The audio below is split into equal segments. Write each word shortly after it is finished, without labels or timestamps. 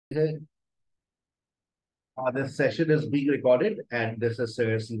This session is being recorded, and this is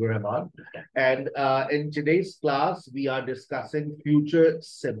Sir Siva Rahman. And in today's class, we are discussing future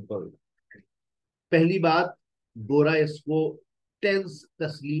simple. पहली बात, गोरा इसको tense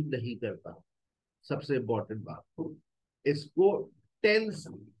तस्लीम नहीं करता. सबसे इंपॉर्टेंट बात, इसको टेंस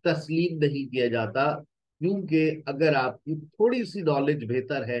तस्लीम नहीं किया जाता, क्योंकि अगर आपकी थोड़ी सी नॉलेज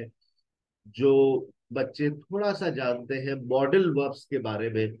बेहतर है, जो बच्चे थोड़ा सा जानते हैं मॉडल वर्ब्स के बारे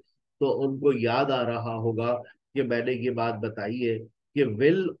में, तो उनको याद आ रहा होगा कि मैंने ये बात बताई है कि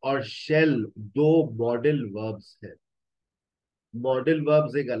विल और शेल दो मॉडल वर्ब्स हैं. मॉडल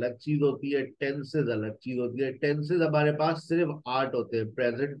वर्ब्स एक अलग चीज होती है, टेंसेस अलग चीज होती है. टेंसेस हमारे पास सिर्फ 8 होते हैं,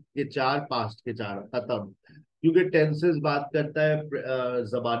 प्रेजेंट के 4, पास्ट के 4, खत्म. क्योंकि टेंसेस बात करता है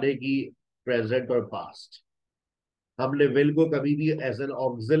जमाने की, प्रेजेंट और पास्ट. हमने विल को कभी भी एज एन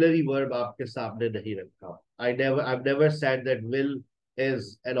ऑक्सिलरी वर्ब आपके सामने नहीं रखा. I never said that will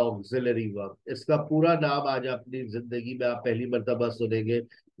is an auxiliary verb. इसका पूरा नाम आज अपनी जिंदगी में आप पहली मर्तबा सुनेंगे.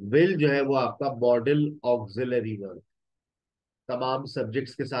 विल जो है वो आपका मॉडल ऑक्सिलरी वर्ब. तमाम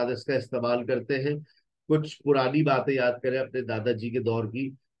सब्जेक्ट्स के साथ इसका इस्तेमाल करते हैं. कुछ पुरानी बातें याद करें अपने दादाजी के दौर की,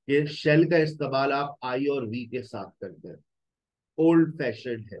 कि शेल का इस्तेमाल आप आई और वी के साथ करते हैं. ओल्ड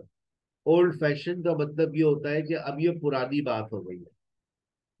फैशन है. ओल्ड फैशन का मतलब ये होता है कि अब ये पुरानी बात हो गई है,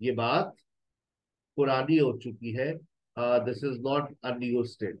 ये बात पुरानी हो चुकी है. This is not a new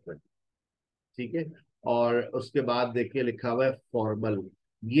statement. ठीक है. और उसके बाद देखिए लिखा हुआ है फॉर्मल.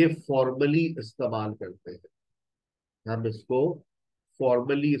 ये फॉर्मली इस्तेमाल करते हैं, हम इसको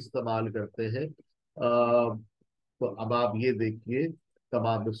फॉर्मली इस्तेमाल करते हैं. तो अब आप ये देखिए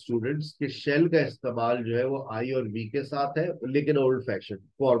तमाम स्टूडेंट्स के शेल का इस्तेमाल जो है वो आई और वी के साथ है, लेकिन ओल्ड फैशन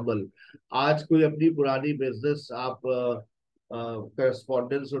फॉर्मल. आज कोई अपनी पुरानी बिजनेस आप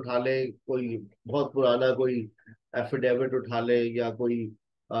करस्पॉन्डेंस उठा ले, कोई बहुत पुराना कोई एफिडेविट उठा ले, या कोई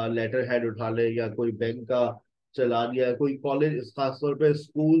लेटर हेड उठा ले, या कोई बैंक का चलान, या कोई कॉलेज, खासतौर पे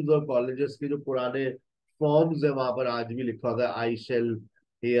स्कूल्स और कॉलेजेस के जो पुराने फॉर्म्स है, वहां पर आज भी लिखा होता है I shall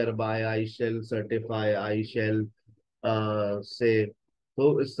here bye, I shall certify, I shall से.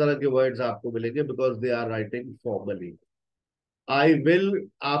 तो इस तरह के वर्ड्स आपको मिलेंगे because they are writing formally. I will,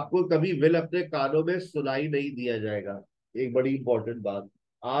 आपको कभी विल अपने कानों में सुनाई नहीं दिया जाएगा. एक बड़ी इंपॉर्टेंट बात,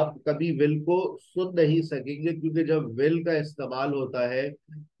 आप कभी विल को सुन नहीं सकेंगे, क्योंकि जब विल का इस्तेमाल होता है,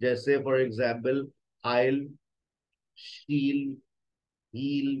 जैसे फॉर एग्जाम्पल आइल, शील,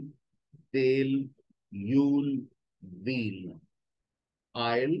 हील, तेल, यूल, व्हील.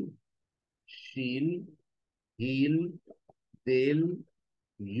 आइल, शील, हील, तेल,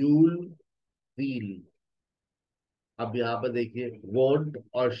 यूल, व्हील. अब यहाँ पर देखिए वॉन्ट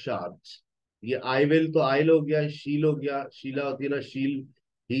और शार्ज. ये आई विल तो आइल हो गया, शील हो गया, शीला होती है ना शील.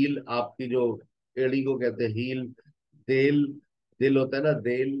 हील आपकी जो एड़ी को कहते हैं हील. देल, दिल होता है ना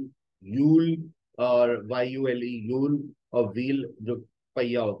देल. यूल, और why U L E you'll. और व्हील जो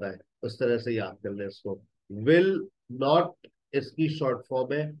पहिया होता है, उस तरह से याद कर ले इसको. विल नॉट इसकी शॉर्ट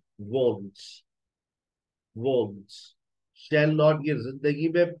फॉर्म है वोन्ट्स. वोन्ट्स. शेल नॉट ये जिंदगी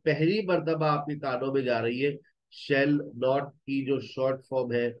में पहली मर्तबा आपके कानों में जा रही है. शेल नॉट की जो शॉर्ट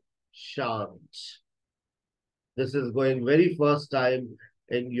फॉर्म है शांत. This is going very first time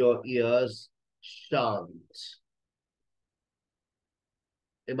in your ears. शांत.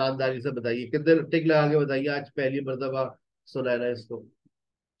 ईमानदारी से बताइए, कितने टिक लगा के बताइए आज पहली मर्तबा सुना है ना इसको.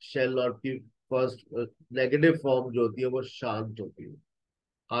 शेल नॉट की फर्स्ट नेगेटिव फॉर्म जो होती है वो शांत होती है.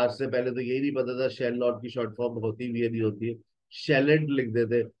 आज से पहले तो यही नहीं पता था शेल नॉट की शॉर्ट फॉर्म होती भी है नहीं होती है. शेलेंट लिख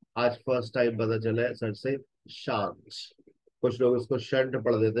देते. आज फर्स्ट टाइम पता चला है सर से. शांत. कुछ लोग इसको शंट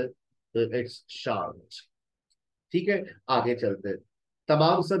पढ़ देते, तो इट्स शांत. ठीक है, आगे चलते हैं.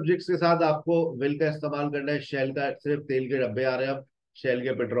 तमाम सब्जेक्ट्स के साथ आपको विल का इस्तेमाल करना है. शेल का सिर्फ तेल के डब्बे आ रहे हैं अब, शेल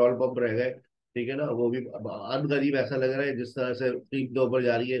के पेट्रोल पंप रह गए. ठीक है ना, वो भी अनगरीब ऐसा लग रहा है. जिस तरह से टीम के ऊपर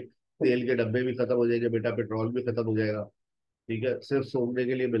जा रही है, तेल के डब्बे भी खत्म हो जाएंगे बेटा, पेट्रोल भी खत्म हो जाएगा. ठीक है, सिर्फ सोने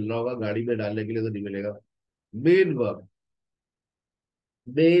के लिए मिल रहा होगा, गाड़ी में डालने के लिए तो नहीं मिलेगा. Main verb.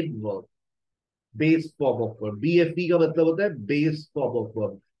 Main verb base form of verb. बीएफई का मतलब होता है बेस फॉर्म ऑफ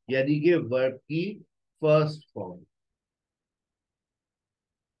वर्ब, यानी कि वर्ब की फर्स्ट फॉर्म.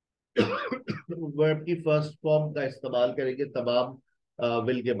 वर्ब की फर्स्ट फॉर्म का इस्तेमाल करेंगे तमाम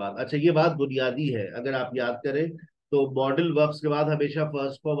विल के बाद. अच्छा, ये बात बुनियादी है, अगर आप याद करें तो मॉडल वर्ब्स के बाद हमेशा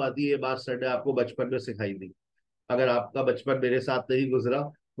फर्स्ट फॉर्म आती है. ये बात सर ने आपको बचपन में सिखाई थी. अगर आपका बचपन मेरे साथ नहीं गुजरा,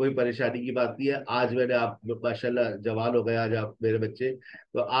 कोई परेशानी की बात नहीं है. आज मैंने, आप माशाल्लाह जवान हो गए आज आप मेरे बच्चे,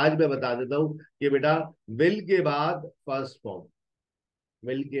 तो आज मैं बता देता हूँ कि बेटा विल के बाद फर्स्ट फॉर्म.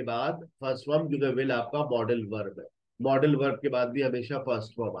 विल के बाद फर्स्ट फॉर्म, क्योंकि विल आपका मॉडल वर्ब है. मॉडल वर्ब के बाद भी हमेशा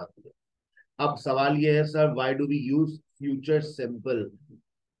फर्स्ट फॉर्म आती है. अब सवाल ये है sir, why do we use future simple.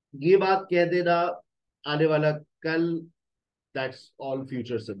 ये बात कह देना आने वाला कल, दैट्स ऑल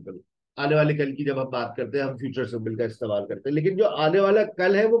फ्यूचर सिंपल। आने वाले कल की जब हम बात करते हैं हम फ्यूचर सिंबल का इस्तेमाल करते हैं, लेकिन जो आने वाला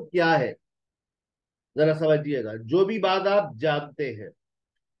कल है वो क्या है, जरा समझिएगा। जो भी बात आप जानते हैं,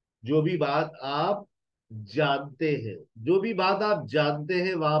 जो भी बात आप जानते हैं, जो भी बात आप जानते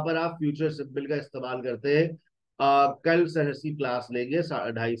हैं, वहां पर आप फ्यूचर सिंबल का इस्तेमाल करते हैं। कल सहर्षी क्लास लेंगे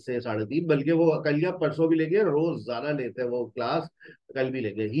 2:30 से 3:30, बल्कि वो कल या परसों भी लेंगे, रोज ज्यादा लेते हैं वो क्लास, कल भी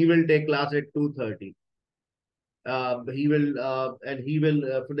लेंगे। He will take class eight 2:30, he will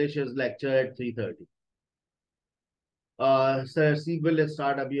finish his lecture at 3:30। Sir sequel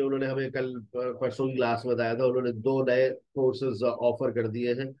start अभी उन्होंने हमें कल परसों की क्लास में बताया था, उन्होंने 2 नए कोर्सेज ऑफर कर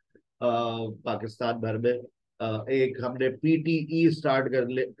दिए हैं पाकिस्तान भर में। एक हमने पीटीई स्टार्ट कर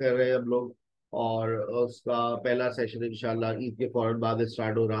रहे हैं हम लोग, और उसका पहला सेशन इंशाल्लाह ईद के फौरन बाद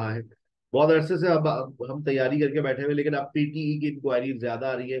स्टार्ट हो रहा है। बहुत अरसे से अब हम तैयारी करके बैठे हुए, लेकिन अब पीटीई की इंक्वायरी ज्यादा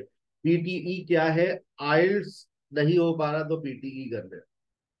आ रही है। पीटीई क्या है? आइल्स नहीं हो पा रहा तो पीटीई कर रहे हैं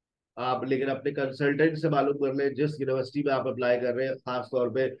आप, लेकिन अपने कंसल्टेंट से मालूम कर ले जिस यूनिवर्सिटी में आप अप्लाई कर रहे हैं, खास तौर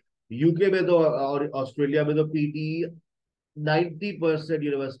पे यूके में तो और ऑस्ट्रेलिया में तो पीटी 90%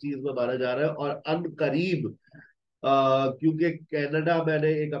 यूनिवर्सिटीज में माना जा रहा है। और अन करीब क्योंकि कनाडा,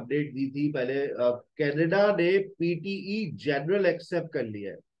 मैंने एक अपडेट दी थी पहले, कनाडा ने पीटीई जनरल एक्सेप्ट कर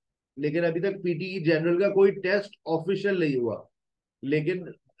लिया है, लेकिन अभी तक पीटीई जनरल का कोई टेस्ट ऑफिशियल नहीं हुआ।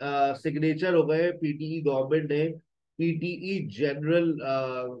 लेकिन सिग्नेचर हो गए, पीटीई गवर्नमेंट ने पीटीई जनरल,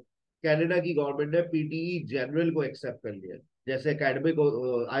 कनाडा की गवर्नमेंट ने पीटीई जनरल को एक्सेप्ट कर लिया है। जैसे एकेडमिक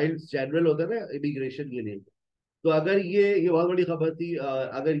आइल्स जनरल होता है ना इमिग्रेशन के लिए। तो अगर ये बहुत बड़ी खबर थी,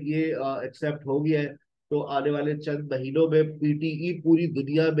 अगर ये एक्सेप्ट हो गया है तो आने वाले चंद महीनों में पीटीई पूरी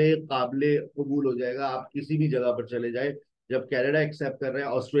दुनिया में काबिले कबूल हो जाएगा। आप किसी भी जगह पर चले जाए, जब कनाडा एक्सेप्ट कर रहे हैं,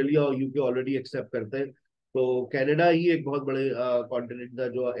 ऑस्ट्रेलिया और यूके ऑलरेडी एक्सेप्ट करते हैं, तो कनाडा ही एक बहुत बड़े कॉन्टिनेंट था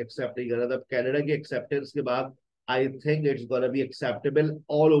जो एक्सेप्ट नहीं कर रहा था। कनाडा की एक्सेप्टेंस के बाद I think it's gonna be acceptable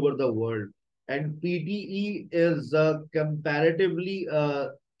all over the world. And PTE is comparatively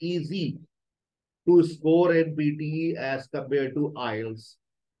easy to score in PTE as compared to IELTS।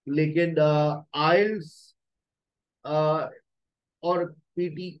 लेकिन IELTS और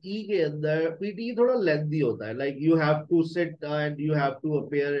पीटीई के अंदर, पीटीई थोड़ा लेंदी होता है, like you have to sit and you have to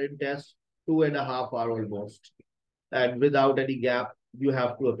appear in test 2.5 hours almost, and without any gap you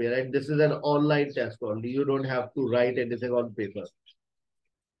have to appear, and this is an online test only, you don't have to write anything on paper।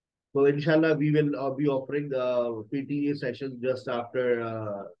 So inshallah we will be offering PTE sessions just after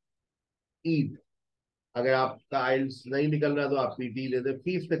Eid। अगर आपका आइल्स नहीं निकल रहा तो आप PT लेते,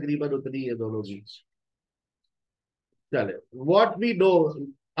 fees तकरीबन उतनी है दोनों की। चले, व्हाट वी नो।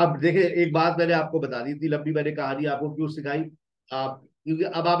 अब देखे, एक बात मैंने आपको बता दी थी, लंबी मैंने कहानी आपको क्यों सिखाई। आप, क्योंकि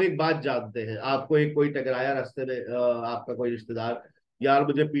अब आप एक बात जानते हैं, आपको एक कोई टकराया रास्ते में, आपका कोई रिश्तेदार, यार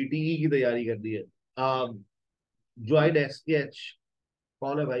मुझे पीटीई की तैयारी करनी है, ज्वाइन एसकेएच।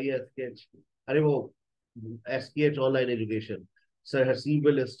 कौन है भाई एसकेएच? अरे वो SKH online education, sir Haseeb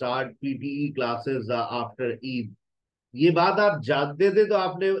will start PTE classes after Eid. ये बात आप जानते थे तो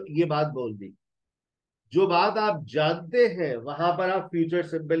आपने ये बात बोल दी। जो बात आप जानते हैं वहां पर आप फ्यूचर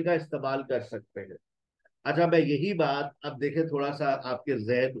सिंबल का इस्तेमाल कर सकते हैं। अच्छा, मैं यही बात अब देखें, थोड़ा सा आपके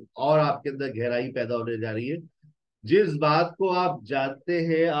जहन और आपके अंदर गहराई पैदा होने जा रही है। जिस बात को आप जानते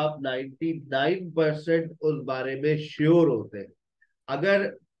हैं आप 99% उस बारे में श्योर होते हैं।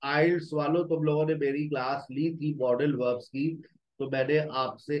 अगर आइल्स वालों, तुम लोगों ने मेरी क्लास ली थी मॉडल वर्ब्स की, तो मैंने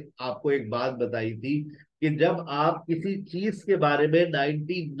आपसे आपको एक बात बताई थी कि जब आप किसी चीज के बारे में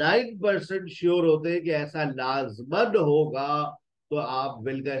 99% श्योर होते हैं कि ऐसा लाजमन होगा, तो आप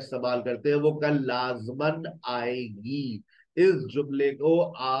विल का इस्तेमाल करते हैं। वो कल लाजमन आएगी। इस जुमले को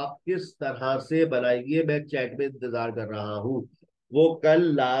आप किस तरह से बनाएंगे, मैं चैट में इंतजार कर रहा हूं। वो कल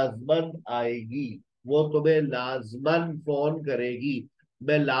लाजमन आएगी, वो तुम्हें लाजमन फोन करेगी,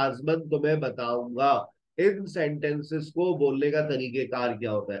 मैं लाजमन तुम्हें बताऊंगा। इन सेंटेंसेस को बोलने का तरीकेकार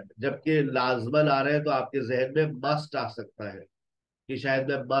क्या होता है? जबकि लाजमन आ रहे हैं तो आपके जहन में मस्ट आ सकता है कि शायद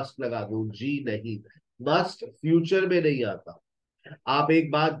मैं मस्ट लगा दूं। जी नहीं, मस्ट फ्यूचर में नहीं आता। आप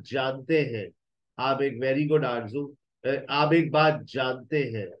एक बात जानते हैं, आप एक वेरी गुड आरजू, आप एक बात जानते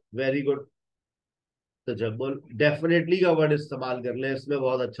हैं, वेरी गुड तजम्मुल, डेफिनेटली का वर्ड इस्तेमाल कर ले, इसमें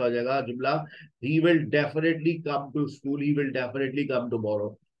बहुत अच्छा हो जाएगा जुमला। He will definitely come to school, he will definitely come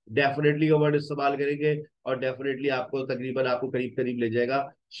tomorrow. Definitely का वर्ड इस्तेमाल करेंगे और डेफिनेटली आपको तकरीबन आपको करीब करीब ले जाएगा।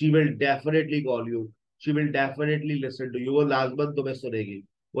 She will definitely call you, she will definitely listen to you, वो लाजमन तुम्हें सुनेगी,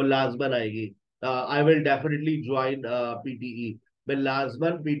 वो लाजमन आएगी। I will definitely join PTE, मैं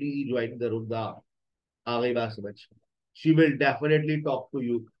लाजमन पीटीई ज्वाइन करूंगा। आ गई बात समझ? She will definitely talk to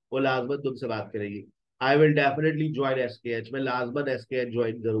you, वो लाजमन तुमसे बात करेगी। I will definitely join SKH, मैं लाजमन एसकेएच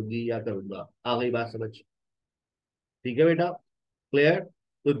ज्वाइन करूंगी या करूंगा। आ गई बात समझ? ठीक है बेटा, क्लियर?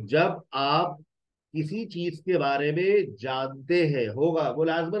 तो जब आप किसी चीज के बारे में जानते हैं, होगा वो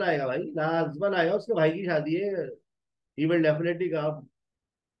लाजमन आएगा भाई, लाजमन आएगा, उसके भाई की शादी है, he will definitely come.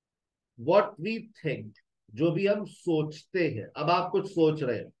 What we think, जो भी हम सोचते हैं। अब आप कुछ सोच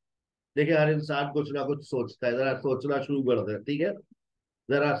रहे हैं, देखिए हर इंसान कुछ ना कुछ सोचता है, जरा सोचना शुरू कर दे, ठीक है?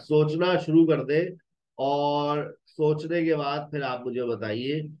 जरा सोचना शुरू कर दे, और सोचने के बाद फिर आप मुझे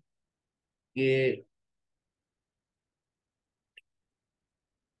बताइए कि,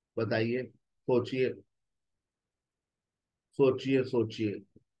 बताइए, सोचिए, सोचिए, सोचिए।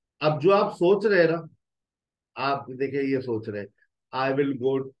 अब जो आप सोच रहे हैं ना, आप देखिए ये सोच रहे हैं, I will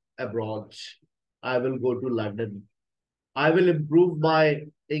go abroad, I will go to London, I will improve my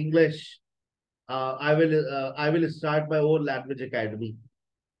English, I will start my own language academy.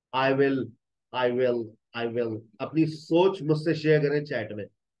 I will, I will अपनी सोच मुझसे शेयर करें चैट में,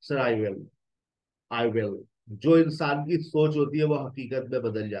 सर आई विल। जो इंसान की सोच होती है वो हकीकत में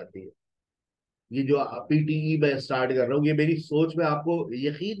बदल जाती है। ये जो पीटीई मैं स्टार्ट कर रहा हूँ, ये मेरी सोच में, आपको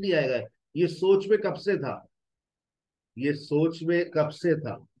यकीन नहीं आएगा, ये सोच में कब से था, ये सोच में कब से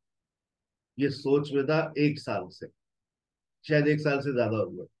था, ये सोच में था 1 साल से, शायद 1 साल से ज्यादा हो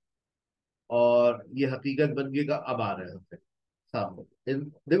गया, और ये हकीकत बन के का अब आ रहे हैं सामने।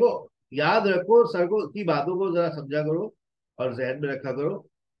 देखो, याद रखो, सर को की बातों को जरा समझा करो और जहन में रखा करो।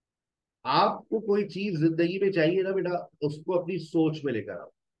 आपको कोई चीज जिंदगी में चाहिए ना बेटा, उसको अपनी सोच में लेकर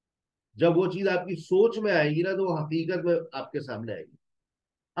आओ। जब वो चीज आपकी सोच में आएगी ना, तो वो हकीकत में आपके सामने आएगी।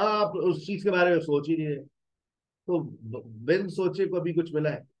 हाँ, आप उस चीज के बारे में सोच ही नहीं रहे, तो बिन सोचे को अभी कुछ मिला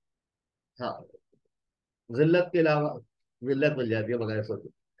है? हाँ, जिल्लत के अलावा जिल्लत मिल जाती है बगैर सोचे,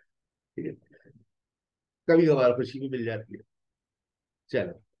 ठीक है? कभी कभार खुशी भी मिल जाती है।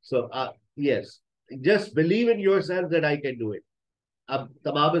 चलो, so yes, just believe in your self that I can do it. अब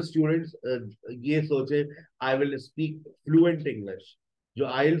तमाम स्टूडेंट्स ये सोचे, I will speak fluent English. जो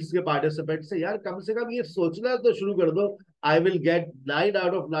आइल्स के पार्टिसिपेंट्स है यार, कम से कम ये सोचना तो शुरू कर दो, I will get 9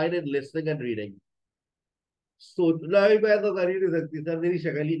 out of 9 in listening and reading. सोचना ही मैं तो कर ही नहीं सकती सर, मेरी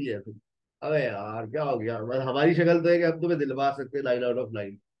शक्ल ही नहीं है ऐसी। अबे यार क्या हो गया, हमारी शक्ल तो है कि हम तुम्हें दिलवा सकते हैं 9 आउट ऑफ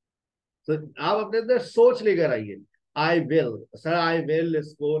 9। तो आप अपने अंदर सोच लेकर आइए, I will, sir I will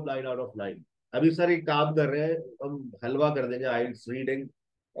score 9 out of 9। अभी सर एक काम कर रहे हैं, हम हलवा कर देंगे आइल्स रीडिंग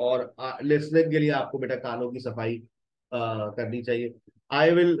और लिसनिंग के लिए आपको बेटा कानों की सफाई करनी चाहिए।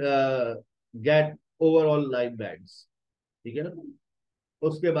 I will get overall 9 bands, ठीक है ना?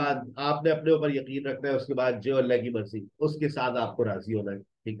 उसके बाद आपने अपने ऊपर यकीन रखना है, उसके बाद जो अल्लाह की मर्जी, उसके साथ आपको राजी होना है,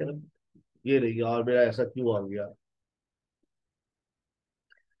 ठीक है ना? ये रही, और मेरा ऐसा क्यों आ गया,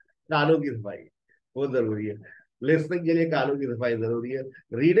 कानों की सफाई वो जरूरी है। लिसनिंग के लिए कानों की सफाई जरूरी है।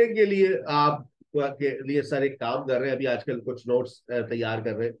 रीडिंग के लिए आप के लिए सर एक काम कर रहे हैं, अभी आजकल कुछ नोट्स तैयार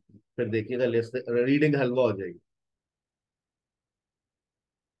कर रहे हैं, फिर देखिएगा रीडिंग हलवा हो जाएगी।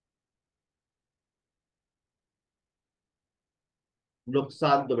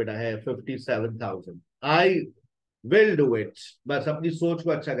 नुकसान तो बेटा है 57,000। आई विल डू इट, बस अपनी सोच को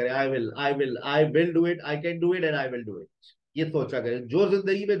अच्छा करें, I will do it, I can do it and I will do it. ये सोचा करें, जो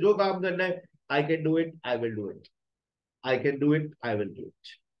जिंदगी में जो काम करना है, I can do it, I will do it, I can do it, I will do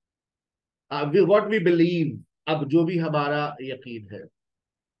it. What we believe, अब जो भी हमारा यकीन है,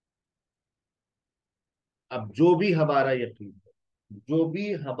 अब जो भी हमारा यकीन है, जो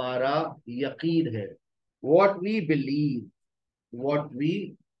भी हमारा यकीन है, what we believe, what we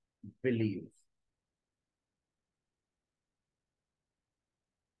believe.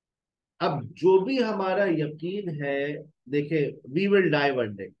 अब जो भी हमारा यकीन है, देखे, we will die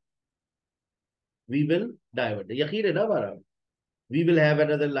one day, we will die one day, यकीन है ना हमारा, we will have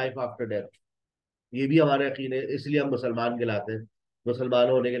another life after death, ये भी हमारा यकीन है, इसलिए हम मुसलमान कहलाते हैं। मुसलमान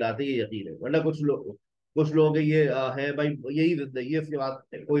होने के नाते ये यकीन है, वरना कुछ लोग ये है भाई, यही जिंदगी है, इसके बाद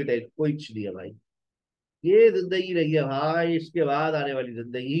कोई कुछ नहीं है भाई। ये जिंदगी नहीं है भाई, इसके बाद आने वाली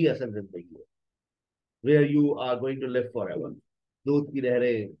जिंदगी ही असल जिंदगी है, where you are going to live for ever. दूध की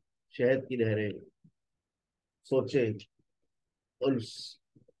नहरें, शहद की नहरें, सोचे, और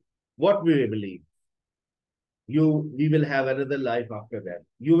what we believe, you we will have another life after that,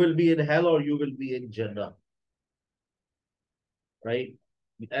 you will be in hell or you will be in Jannah, right?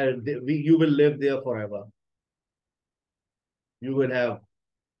 And you will live there forever. You will have,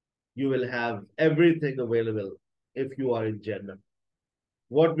 you will have everything available if you are in Jannah.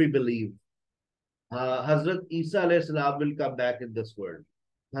 What we believe, Hazrat Isa alayhi salam will come back in this world.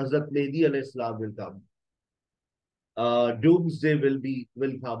 Hazrat Mehdi alayhi salam will come. Doomsday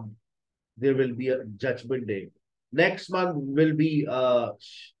will come. There will be a judgment day. Next month will be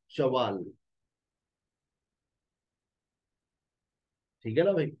Shawwal. ठीक है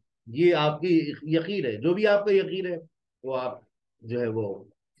ना भाई? ये आपकी यकीन है, जो भी आपका यकीन है वो आप जो है वो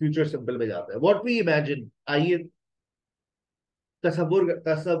फ्यूचर सिंपल में जाता है। व्हाट वी इमेजिन, आइए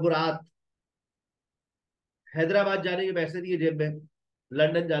तसव्वुरात। हैदराबाद जाने के पैसे नहीं है जेब में,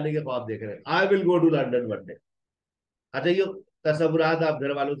 लंदन जाने के ख्वाब देख रहे हैं, I will go to London one day. अच्छा ये तसव्वुरात आप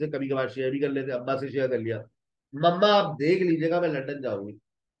घर वालों से कभी कभार शेयर भी कर लेते हैं, अब्बा से शेयर कर लिया, मम्मा आप देख लीजिएगा मैं लंदन जाऊंगी,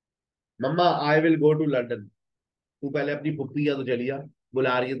 मम्मा I will go to London, तू पहले अपनी फुप्पी या तो चली जा,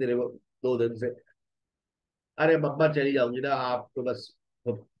 बुला रही है तेरे को 2 दिन से। अरे मम्मा चली जाऊंगी ना, आप तो बस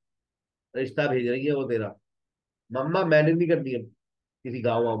रिश्ता भेज रही है वो तेरा, मम्मा मैंने नहीं करनी है किसी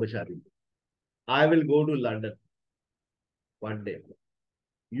गाँव वाँव में शादी, I will go to London one day,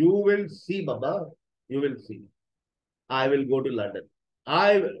 you will see mamma, you will see, I will go to London.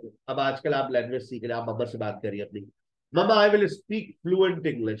 आई, अब आजकल आप लैंग्वेज सीख रहे हैं, आप मम्मा से बात करिए अपनी, मम्मा I will speak fluent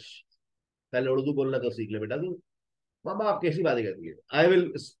English, पहले उर्दू बोलना तो सीख ले बेटा तू, मम्मा आप कैसी बातें करती है, I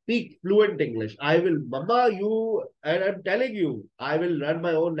will speak fluent English, I will mamma you, and I am telling you, I will run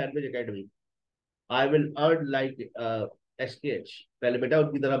my own language academy, I will earn like SKH, पहले बेटा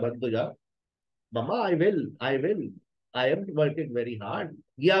उनकी तरह बन तो जा, मम्मा I will I am working very hard.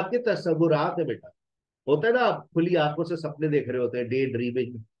 ये आपके तस्वुरात है बेटा, होता है ना, आप खुली आंखों से सपने देख रहे होते हैं, डे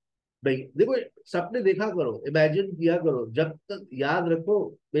ड्रीमिंग। भाई देखो, सपने देखा करो, इमेजिन किया करो, जब तक याद रखो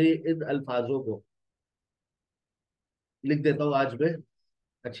मेरे इन अल्फाजों को, लिख देता हूँ आज मैं,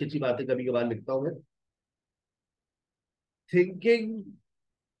 अच्छी अच्छी बातें कभी कभार लिखता हूँ मैं। Thinking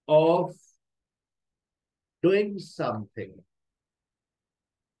of doing something,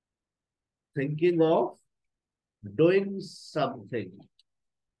 thinking of doing something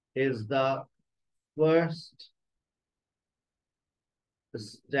is the first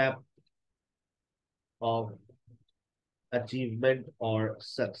step of achievement और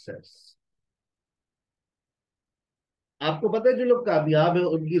सक्सेस। आपको पता है जो लोग कामयाब है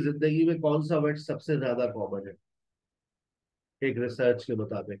उनकी जिंदगी में कौन सा वर्ड सबसे ज्यादा कॉमन है? एक रिसर्च के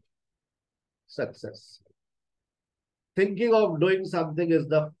मुताबिक, success. Thinking of doing something is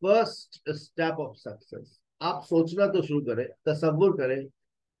the first step of success. आप सोचना तो शुरू करें, तसव्वुर करें,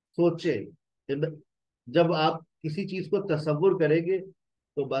 सोचें। जब आप किसी चीज को तसव्वुर करेंगे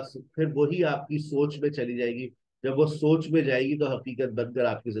तो बस फिर वही आपकी सोच में चली जाएगी, जब वो सोच में जाएगी तो हकीकत बनकर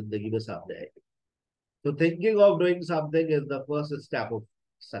आपकी जिंदगी में सामने आएगी। तो thinking of doing something is the first step of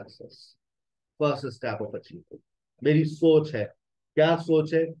success, first step of achievement. मेरी सोच है, क्या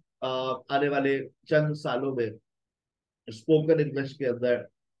सोच है? आने वाले चंद सालों में स्पोकन इंग्लिश के अंदर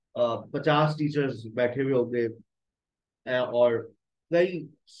 50 टीचर्स बैठे हुए होंगे, और कई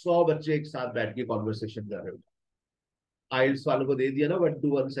 100 बच्चे एक साथ बैठ के कॉन्वर्सेशन कर रहे होंगे। आइल्स वालों को दे दिया ना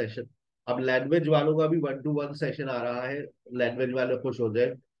 1-to-1 सेशन, अब लैंग्वेज वालों का भी 1-to-1 सेशन आ रहा है, लैंग्वेज वाले खुश हो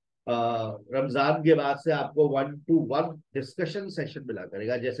जाए। रमजान के बाद से आपको 1-to-1 डिस्कशन सेशन मिला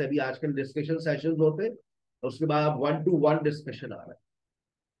करेगा, जैसे अभी आजकल डिस्कशन सेशन होते हैं, उसके बाद 1-to-1 डिस्कशन आ रहा है,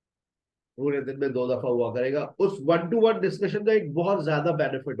 पूरे दिन में 2 दफा हुआ करेगा। उस 1-to-1 डिस्कशन का एक बहुत ज्यादा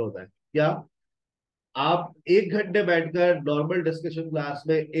बेनिफिट होता है, क्या? आप 1 घंटे बैठकर नॉर्मल डिस्कशन क्लास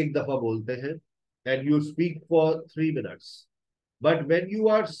में एक दफा बोलते हैं and you speak for 3 minutes, but when you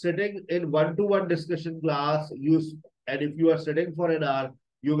are sitting in one-to-one discussion class, and if you are sitting for an hour,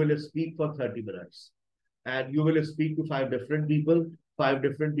 you will speak for 30 minutes, and you will speak to 5 different people. 5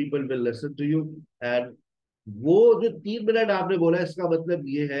 different people will listen to you, and वो जो 3 minute आपने बोला, इसका मतलब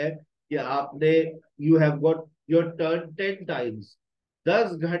ये है कि आपने, you have got your turn 10 times.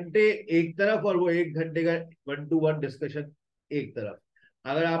 10 घंटे एक तरफ और वो 1 घंटे का 1-to-1 डिस्कशन एक तरफ।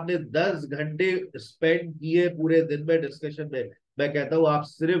 अगर आपने 10 घंटे स्पेंड किए पूरे दिन में डिस्कशन में, मैं कहता हूं आप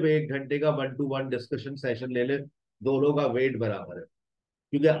सिर्फ 1 घंटे का 1-to-1 डिस्कशन सेशन ले लें, दोनों का वेट बराबर है,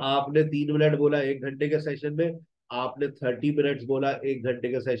 क्योंकि आपने 3 मिनट बोला 1 घंटे के सेशन में, आपने 30 मिनट्स बोला 1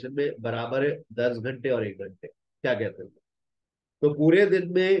 घंटे के सेशन में, बराबर है 10 घंटे और 1 घंटे। क्या कहते हैं? तो पूरे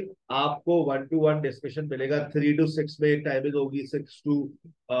दिन में आपको 1-to-1 डिस्कशन मिलेगा। 3 to 6 में एक टाइमिंग होगी, 6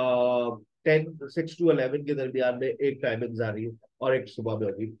 to 11 के दरमियान में एक टाइमिंग आ रही है, और एक सुबह में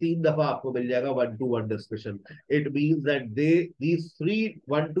होगी। 3 दफा आपको मिल जाएगा 1-to-1 discussion. It means that these 3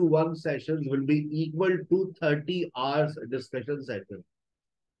 1-to-1 sessions will be equal to 30 hours discussion session.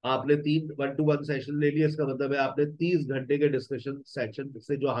 आपने 3 1-to-1 सेशन ले लिया, इसका मतलब है आपने 30 घंटे के डिस्कशन सेशन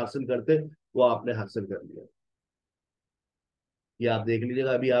से जो हासिल करते वो आपने हासिल कर लिया। ये आप देख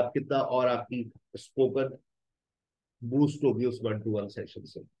लीजिएगा अभी आप कितना, और आपकी स्पोकन बूस्ट होगी उस 1-to-1 सेशन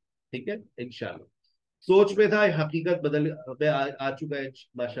से। ठीक है, इंशाल्लाह। सोच में था, हकीकत बदल में आ चुका है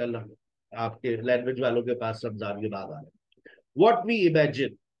माशाल्लाह। आपके लैंग्वेज वालों के पास रमजान के बाद आ रहे हैं। व्हाट वी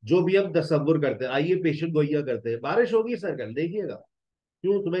इमेजिन, जो भी हम तस्वुर करते हैं, आइए पेशेंट गोइया करते हैं। बारिश होगी सर कल, देखिएगा।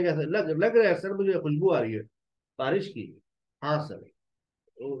 क्यों, तुम्हें कैसा लग रहा है? सर मुझे खुशबू आ रही है बारिश की। हाँ सर,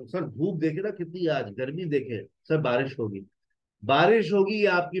 सर धूप देखे ना कितनी, आज गर्मी देखे सर, बारिश होगी, बारिश होगी, ये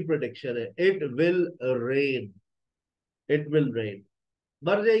आपकी प्रोडिक्शन है। It will rain, it will rain.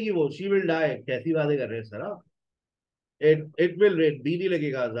 मर जाएगी वो, शी विल डाई, कैसी बातें कर रहे हैं सर आप। इट विल रेन, बी नहीं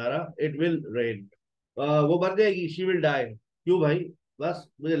लगेगा जारा, इट विल रेन। वो मर जाएगी, शी विल डाई। क्यों भाई? बस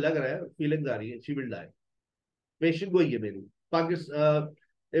मुझे लग रहा है, फीलिंग्स आ रही है, शी विल डाई। पेशेंट वही है मेरी। Pakistan,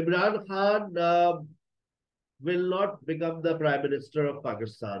 Imran Khan will not become the prime minister of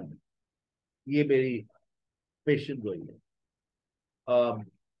Pakistan, ये मेरी पेशेंट वही है। अम,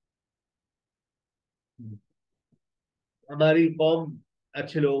 हमारी कौम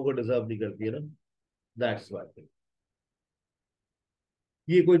अच्छे लोगों को डिजर्व नहीं करती है ना, दैट्स व्हाई।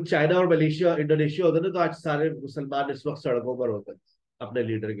 ये कोई चाइना और मलेशिया इंडोनेशिया होता ना, तो आज सारे मुसलमान इस वक्त सड़कों पर होते हैं अपने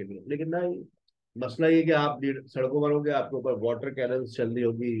लीडर के लिए। लेकिन नहीं, मसला ये कि आप सड़कों पर होंगे, आपके ऊपर वाटर कैनन चल रही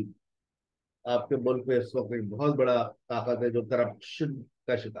होगी। आपके मुल्क में इस वक्त एक बहुत बड़ा ताकत है जो करप्शन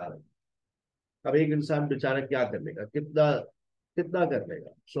का शिकार है। अब एक इंसान बेचारा क्या कर लेगा, कितना कितना कर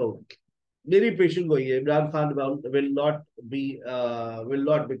लेगा। सो मेरी पेशेंट वही है, Imran Khan B will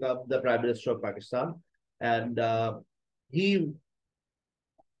not become the prime minister of Pakistan, and he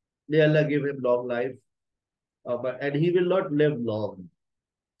may Allah give him long life, and he will not live long.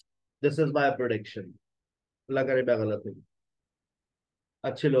 This is my prediction. अल्लाह करे मैं गलत हूँ,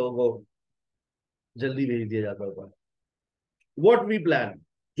 अच्छे लोगों को जल्दी भेज दिया जाता होगा। वॉट वी प्लान,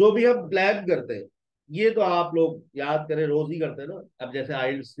 जो भी हम प्लान करते हैं, ये तो आप लोग याद करें, रोज ही करते हैं ना। अब जैसे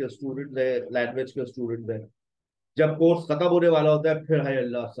आइल्स के स्टूडेंट है, लैंग्वेज के स्टूडेंट है, जब कोर्स खत्म होने वाला होता है, फिर हाय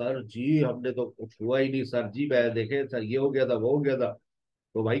अल्लाह सर जी हमने तो कुछ हुआ ही नहीं, सर जी मैं देखे सर ये हो गया था, वो हो गया था।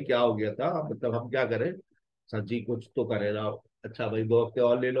 तो भाई क्या हो गया था, मतलब हम क्या करें? सर जी कुछ तो करे ना। अच्छा भाई 2 हफ्ते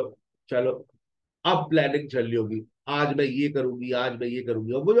और ले लो, चलो अब प्लानिंग चल रही होगी, आज मैं ये करूंगी, आज मैं ये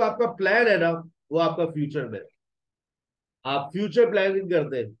करूंगी, और वो जो आपका प्लान है ना, वो आपका फ्यूचर में, आप फ्यूचर प्लानिंग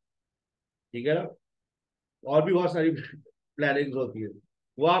करते हैं, ठीक है ना। और भी बहुत सारी प्लानिंग होती है,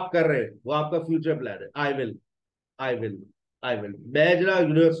 वो आप कर रहे हैं, वो आपका फ्यूचर प्लान है। आई विल आई विल मैं जरा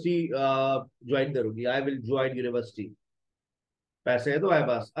यूनिवर्सिटी ज्वाइन करूंगी, आई विल ज्वाइन यूनिवर्सिटी। पैसे है तो हमारे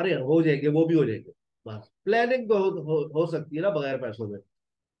पास, अरे हो जाएंगे, वो भी हो जाएंगे। बस प्लानिंग तो हो सकती है ना बगैर पैसों में।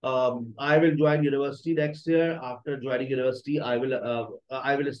 I will join university next year. After joining university, I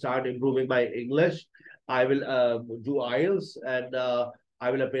will start improving my English. I will do IELTS, and I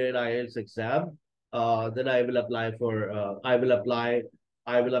will appear in IELTS exam. Then I will apply for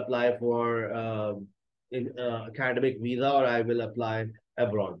academic visa, or I will apply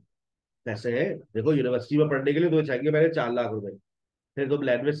abroad. कैसे है देखो, university में पढ़ने के लिए तुम्हें चाहिए पहले 4 लाख रुपए। फिर तुम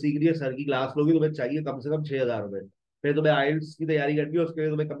लैंग्वेज सीख रही है, सर की क्लास लोगी, तुम्हें चाहिए कम से कम 6,000 रुपए। फिर तुम्हें आइल्स की तैयारी करनी है, उसके लिए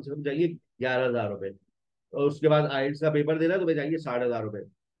तुम्हें कम से कम चाहिए 11,000 रुपए। और उसके बाद आइल्स का पेपर देना है, तुम्हें चाहिए 60,000 रुपए।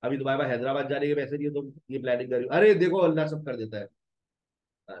 अभी तुम्हारे पास हैदराबाद जाने के पैसे नहीं है, तुम ये प्लानिंग कर रही हो। अरे देखो अल्लाह सब कर देता है,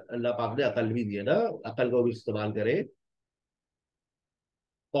 अल्लाह पाक ने अकल भी दी है ना, अकल को भी इस्तेमाल करे।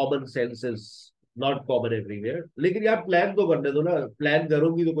 Common sense is not common everywhere. लेकिन यार प्लान तो करने दो ना, प्लान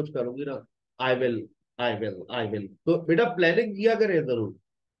करूंगी तो कुछ करूंगी ना। आई विल आई विल तो बेटा प्लानिंग किया करे जरूर।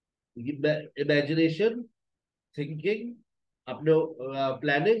 इमेजिनेशन, thinking, अपने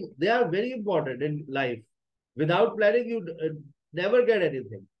planning, they are very important in life. Without planning, you never get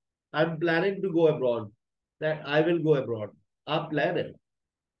anything. I'm planning to go abroad. That I will go abroad. आप plan है.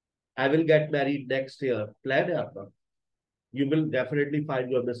 I will get married next year. Plan है आपका. You will definitely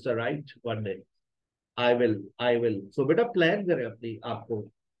find your Mr. Right one day. I will. So बेटा plan करें अपनी आपको,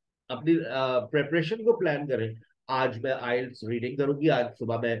 अपनी preparation को प्लान करें। आज मैं आइल्स रीडिंग करूंगी, आज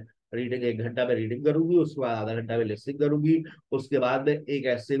सुबह मैं रीडिंग 1 घंटा में रीडिंग करूंगी, उसके बाद आधा घंटा में लिसनिंग करूंगी, उसके बाद मैं एक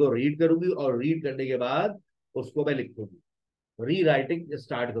ऐसे को रीड करूंगी, और रीड करने के बाद उसको मैं लिखूंगी। री राइटिंग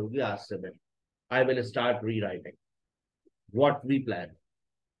स्टार्ट करूंगी आज से मैं। आई विल स्टार्ट री writing what we plan,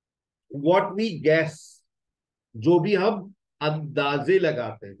 what we gas. जो भी हम अंदाजे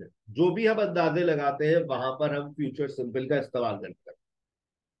लगाते हैं, जो भी हम अंदाजे लगाते हैं, वहां पर हम फ्यूचर सिंपल का इस्तेमाल करते हैं।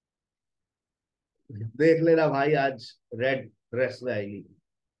 देख लेना भाई, आज रेड ड्रेस में आएगी,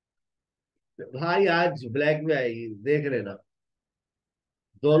 भाई आज ब्लैक में आएगी, देख लेना।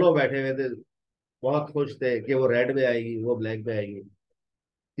 दोनों बैठे हुए थे, बहुत खुश थे कि वो रेड में आएगी, वो ब्लैक में आएगी।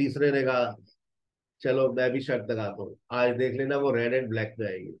 तीसरे ने कहा चलो मैं भी शर्त लगाता हूँ, आज देख लेना वो रेड एंड ब्लैक में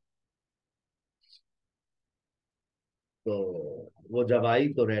आएगी। तो वो जब आई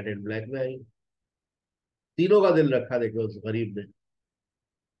तो रेड एंड ब्लैक में आई। तीनों का दिल रखा देखो उस गरीब ने,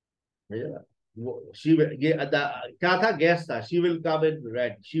 भैया। वो शी ये क्या था, गैस था। She will come in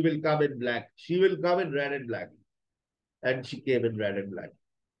red, she will come in black, she will come in red and black, and she came in red and black.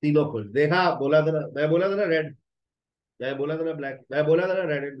 तीनों खुश, देखा, बोला था ना, मैं बोला था ना रेड, मैं बोला था ना ब्लैक, मैं बोला था ना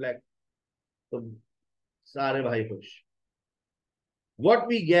रेड एंड ब्लैक। तो सारे भाई खुश। व्हाट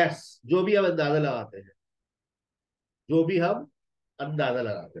वी गैस, जो भी हम अंदाजा लगाते हैं, जो भी हम अंदाजा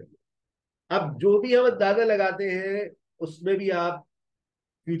लगाते हैं। अब जो भी हम अंदाजा लगाते हैं उसमें भी आप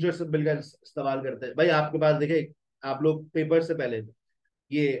फ्यूचर सिंबल का इस्तेमाल करते हैं। भाई आपके पास देखे, आप लोग पेपर से पहले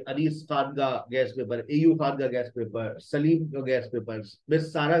ये अनीस खान का गैस पेपर, एयू खान का गैस पेपर, सलीम का गैस पेपर,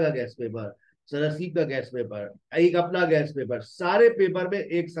 मिस सारा का गैस पेपर, सरसीब का गैस पेपर, एक अपना गैस पेपर, सारे पेपर में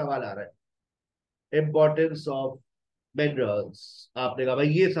एक सवाल आ रहा है, इंपॉर्टेंस ऑफ मिनरल्स। आपने कहा भाई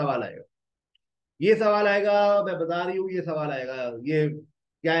ये सवाल आएगा, ये सवाल आएगा, मैं बता रही हूँ ये सवाल आएगा। ये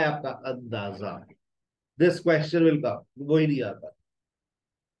क्या है आपका अंदाजा, दिस क्वेश्चन विल कम। वो ही नहीं आता,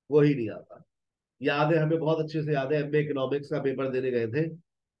 वो ही नहीं आता। याद है, हमें बहुत अच्छे से याद है, एमए इकोनॉमिक्स का पेपर देने गए थे।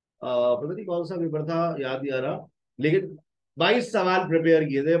 पता नहीं कौन सा पेपर था, याद नहीं आ रहा, लेकिन 22 सवाल प्रिपेयर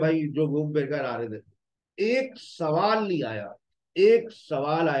किए थे भाई, जो घूम फिर कर आ रहे थे। एक सवाल नहीं आया, एक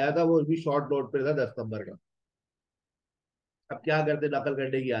सवाल आया था, वो भी शॉर्ट नोट पे था, 10 नंबर का। अब क्या करते, नकल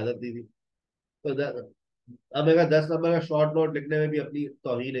करने की आदत नहीं थी। तो अब मेरा 10 नंबर का शॉर्ट नोट लिखने में भी अपनी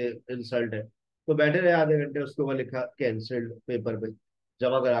तौहीन है, इंसल्ट है। तो बैठे रहे आधे घंटे, उसके ऊपर लिखा कैंसिल्ड पेपर पे,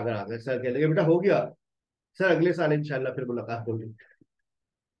 जमा करा कर आ गए। सर कहते बेटा हो गया, सर अगले साल इंशाल्लाह फिर मुलाकात होगी।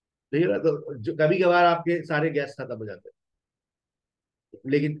 ठीक है ना, तो कभी कभार आपके सारे गैस खत्म हो जाते हैं,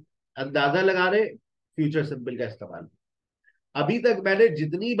 लेकिन अंदाजा लगा रहे, फ्यूचर सिंपल का इस्तेमाल। अभी तक मैंने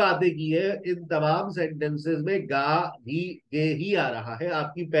जितनी बातें की है, इन तमाम सेंटेंसेस में गा ही गे ही आ रहा है।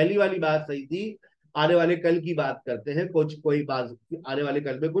 आपकी पहली वाली बात सही थी, आने वाले कल की बात करते हैं, कुछ कोई बात आने वाले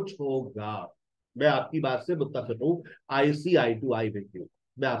कल में कुछ होगा। मैं आपकी बात से मुत्तफिक हूँ, आई सी आई टू आई विद यू।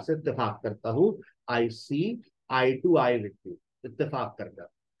 मैं आपसे इत्तेफाक करता हूँ, आई सी आई टू आई विद यू, इत्तेफाक करना।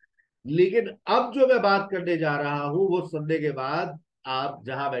 लेकिन अब जो मैं बात करने जा रहा हूं, वो सुनने के बाद आप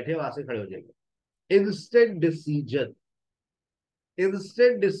जहां बैठे वहां से खड़े हो जाएंगे। Instant decision,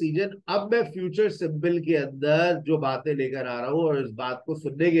 instant decision. अब मैं फ्यूचर सिंपल के अंदर जो बातें लेकर आ रहा हूं, और इस बात को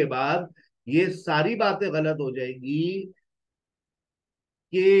सुनने के बाद ये सारी बातें गलत हो जाएंगी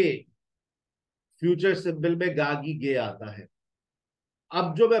कि फ्यूचर सिंपल में गागी गे आता है।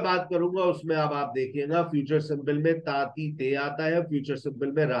 अब जो मैं बात करूंगा उसमें अब आप देखिएगा, फ्यूचर सिंपल में ताती ते आता है, फ्यूचर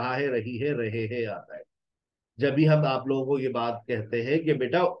सिंपल में रहा है, रही है, रहे है आता है। जब भी हम आप लोगों को ये बात कहते हैं कि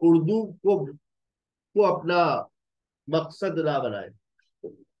बेटा उर्दू को अपना मकसद ना बनाए,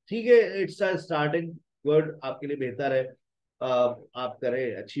 ठीक है, इट्स अ स्टार्टिंग वर्ड, आपके लिए बेहतर है। आप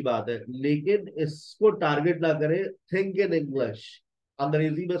करें, अच्छी बात है, लेकिन इसको टारगेट ना करें। थिंक इन इंग्लिश,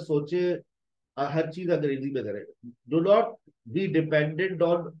 अंग्रेजी में सोचे, हर चीज अंग्रेजी में करें। Do not be dependent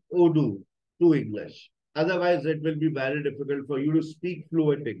on Urdu to English, otherwise it will be very difficult for you to speak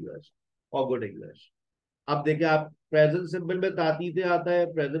fluent English और गुड इंग्लिश। अब देखिए, आप प्रेजेंट सिंपल में तातीते आता है,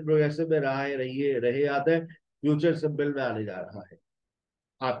 प्रेजेंट प्रोग्रेसिव में रहा है, रही है, रहे आता है, फ्यूचर सिंपल में आने जा रहा है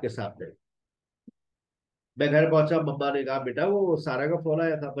आपके सामने। मैं घर पहुंचा, मम्मा ने कहा बेटा वो सारा का फोन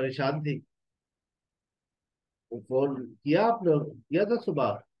आया था, परेशान थी। वो फोन किया आपने, किया था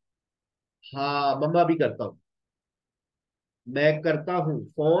सुबह? हाँ मम्मा, भी करता हूँ, मैं करता हूँ,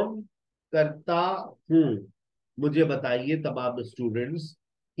 फोन करता हूँ। मुझे बताइए तमाम स्टूडेंट्स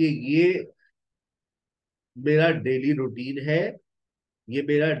कि ये मेरा डेली रूटीन है, ये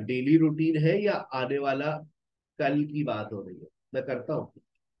मेरा डेली रूटीन है या आने वाला कल की बात हो रही है? मैं करता हूँ,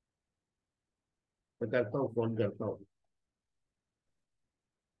 मैं करता हूँ, फोन करता हूँ।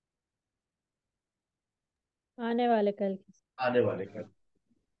 आने वाले कल की। आने वाले कल,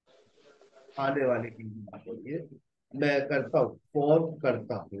 आने वाले की बात हो रही है। मैं करता हूँ, फोन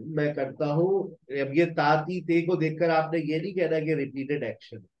करता हूँ, मैं करता हूँ। अब ये ताती ते को देखकर आपने ये नहीं कहना कि रिपीटेड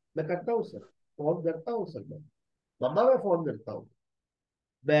एक्शन। मैं करता हूँ सर, फोन करता हूँ सर, मैं मम्मा मैं फोन करता हूँ।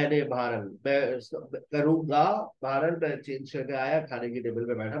 मैंने भारल, मैं करूंगा, भारल मैं चेंज करके आया, खाने की टेबल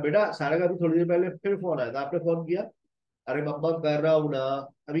पे बैठा, बेटा सारा का भी थोड़ी देर पहले फिर फोन आया था, आपने फोन किया? अरे मम्मा कर रहा हूँ ना,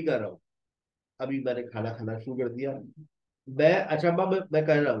 अभी कर रहा हूँ, अभी मैंने खाना खाना शुरू कर दिया। मैं अच्छा मम्मा, मैं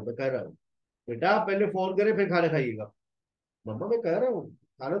कर रहा हूँ, मैं कर रहा हूँ। बेटा आप पहले फोन करें फिर खाना खाइएगा। मम्मा मैं कर रहा हूँ,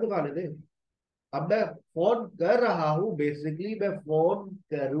 खाना तो खाने दे। अब मैं फोन कर रहा हूँ, बेसिकली मैं फोन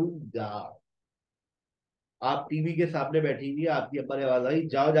करूंगा। आप टीवी के सामने बैठी हुई है, आपकी अम्मा ने आवाज आई,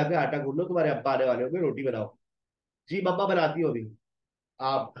 जाओ जाके आटा गूंद लो, तुम्हारे अब्बा आने वाले होंगे, रोटी बनाओ। जी मम्मा बनाती हो अभी।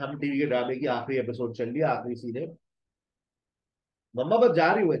 आप, हम टीवी के ड्रामे की आखिरी एपिसोड चल रही है, आखिरी सीन है। मम्मा बस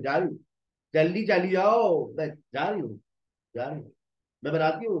जा रही हूँ, मैं जा रही हूँ, जल्दी चली जाओ, मैं जा रही हूँ, जा रही हूँ, मैं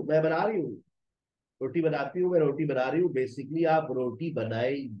बनाती हूँ, मैं बना रही हूँ, रोटी बनाती हूँ, मैं रोटी बना रही हूँ। बेसिकली आप रोटी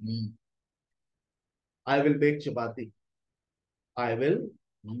बनाएगी। I will make chapati, I will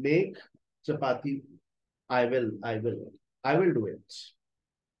make chapati, I will do it,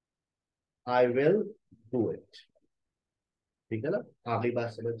 I will do it. ठीक है ना, आखिरी बात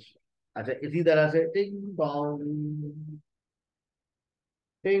समझ? अच्छा, इसी तरह से टिंग टोंग,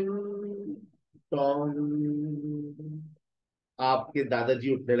 टिंग टोंग। आपके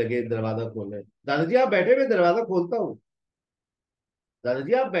दादाजी उठने लगे, दरवाजा खोले। दादाजी आप बैठे, मैं दरवाजा खोलता हूँ।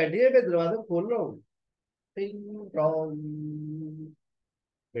 दादाजी आप बैठिए, मैं दरवाजा खोल रहा हूँ। टिंग टोंग।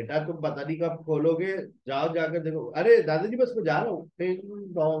 बेटा तुम पता नहीं कब खोलोगे, जाओ जाकर देखो। अरे दादाजी बस मैं जा रहा हूँ। टिंग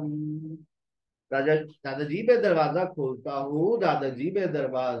टोंग। दादा दादाजी मैं दरवाजा खोलता हूँ, दादाजी मैं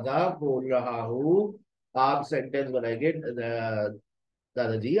दरवाजा खोल रहा हूँ। आप सेंटेंस बनाएंगे,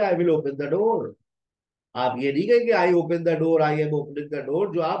 दादाजी I will open the door. आप ये नहीं कहेंगे I open the door, I am opening the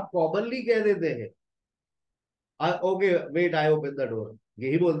door, जो आप कॉमनली कह देते हैं। Okay wait I open the door,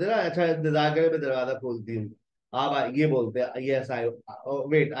 यही बोलते ना। अच्छा इंतजार करें, मैं दरवाजा खोलती हूँ। आप ये बोलते हैं yes I,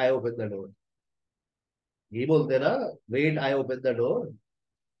 wait I open the door, यही बोलते हैं ना। Wait I open the door,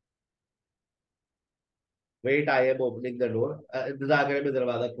 wait I am opening the door, इंतजार करें मैं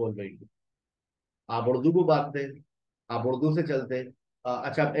दरवाजा खोल रही हूँ। आप उर्दू को बांधते हैं, आप उर्दू से चलते हैं।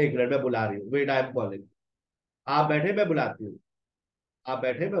 अच्छा एक मिनट मैं बुला रही हूँ, वेट आई एम कॉलिंग। आप बैठे मैं बुलाती हूँ, आप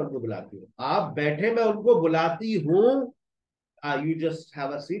बैठे मैं उनको बुलाती हूँ, आप बैठे मैं उनको बुलाती हूँ। You just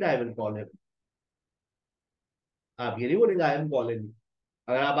have a seat, I will call him. आप ये नहीं बोलेंगे आई एम कॉलिंग।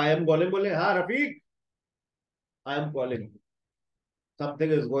 अगर आप आई एम कॉलिंग बोले, हाँ Rafiq I am calling,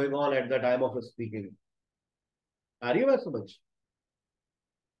 something is going on at the time of speaking. आ रही है बात समझ?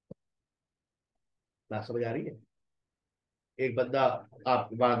 बात समझ आ रही है? एक बंदा, आप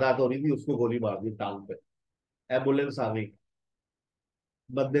वारदात हो रही थी, उसको गोली मार दी टांग पे। एम्बुलेंस आ गई,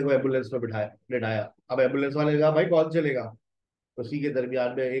 बंदे को एम्बुलेंस में बिठाया बिठाया। अब एम्बुलेंस वाले ने कहा भाई कौन चलेगा। उसी के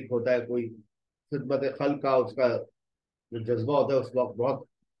दरमियान में एक होता है कोई खिदमत खल का, उसका जो जज्बा होता है उस वक्त बहुत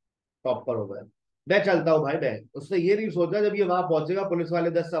टॉप पर होता है। मैं चलता हूँ भाई, मैं। उसने ये नहीं सोचा जब ये वहां पहुंचेगा पुलिस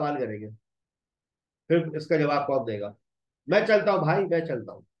वाले 10 सवाल करेंगे, फिर इसका जवाब कौन देगा। मैं चलता हूँ भाई, मैं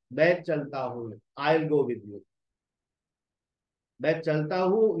चलता हूँ, मैं चलता हूँ, I will go with you. मैं चलता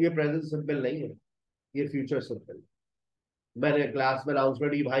हूँ, ये प्रेजेंट सिंपल नहीं है, ये फ्यूचर सिंपल। मैंने क्लास में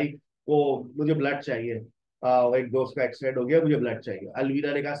अनाउंसमेंट की भाई, वो मुझे ब्लड चाहिए, एक दोस्त का एक्सीडेंट हो गया, मुझे ब्लड चाहिए।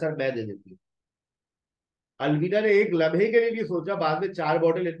 अलवीना ने कहा सर मैं दे देती हूँ। अलवीना ने एक लम्हे के लिए भी सोचा, बाद में 4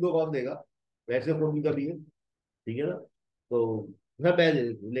 बॉटल इनको कौन देगा, वैसे खून कभी है, ठीक है ना। तो सर मैं दे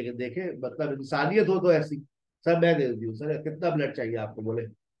देती हूँ, लेकिन देखे मतलब इंसानियत हो तो ऐसी। सर मैं दे देती हूँ, सर कितना ब्लड चाहिए आपको, बोले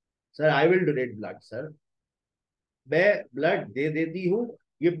sir I will donate blood sir. मैं ब्लड दे देती हूँ,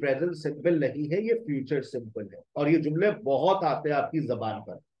 ये प्रेजेंट सिंपल नहीं है, ये फ्यूचर सिंपल है। और ये जुमले बहुत आते हैं आपकी जबान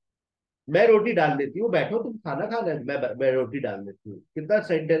पर। मैं रोटी डाल देती हूँ, बैठो तुम खाना खाना है, मैं रोटी डाल देती हूँ। कितना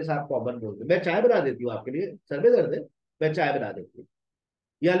सेंटेंस आप कॉमन बोलते हैं। मैं चाय बना देती हूँ आपके लिए, सर में दर्द है, मैं चाय बना देती हूँ।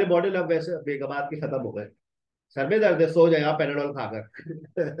 ये वाले मॉडल अब वैसे बेगमात के खत्म हो गए। सर में दर्द है, सो जाए आप पैराडोल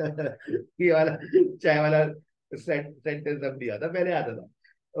खाकर। ये वाला चाय वाला सेंटेंस अब नहीं आता, पहले आता था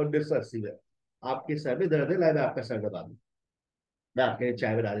 1980 में। आपके सर में दर्द है, लाए मैं आपका सर दबा दूं, मैं आपके लिए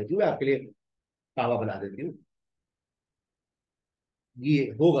चाय बना देती हूँ, मैं आपके लिए कावा बना देती हूँ। ये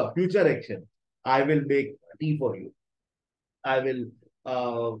होगा future action. I will make tea for you,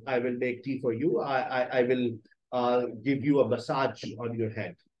 I will make tea for you. I will give you a massage on your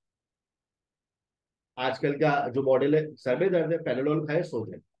head. आजकल का जो मॉडल है, सर में दर्द है पैराडोल खाए सो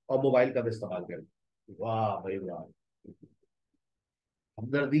जाए और मोबाइल का भी इस्तेमाल करें। वाह भाई वाह,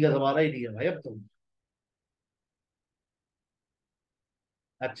 हमदर्दी का जमाना ही नहीं है भाई अब तो।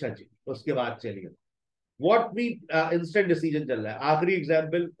 अच्छा जी, उसके बाद चलिए व्हाट वी इंस्टेंट डिसीजन चल रहा है, आखिरी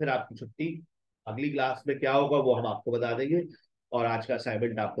एग्जाम्पल, फिर आपकी छुट्टी। अगली क्लास में क्या होगा वो हम आपको बता देंगे, और आज का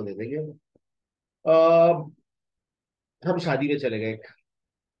असाइनमेंट आपको दे देंगे। हम शादी में चले गए,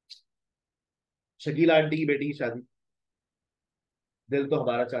 शकीला आंटी की बेटी की शादी। दिल तो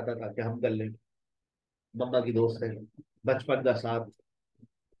हमारा चाहता था कि हम कर लें, मम्मा की दोस्त है, बचपन का साथ।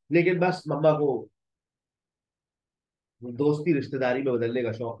 लेकिन बस मम्मा को दोस्ती रिश्तेदारी में बदलने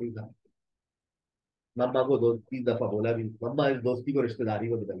का शौक नहीं था। मम्मा को 2-3 दफा बोला भी, मम्मा इस दोस्ती को रिश्तेदारी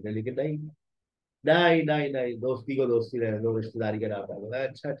में बदल दे, लेकिन नहीं, नहीं नहीं नहीं, दोस्ती को दोस्ती रहने दो, रिश्तेदारी का नाम डालो।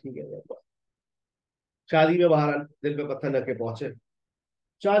 अच्छा ठीक है। शादी में बाहर दिल पे पत्थर रख के पहुंचे।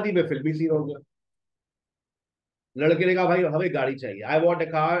 शादी में फिल्मी सीन हो गया। लड़के ने कहा भाई हमें गाड़ी चाहिए, I want a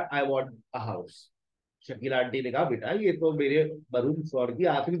car, I want a house. Shakeela aunty ने कहा बेटा ये तो मेरे मरूम शौहर की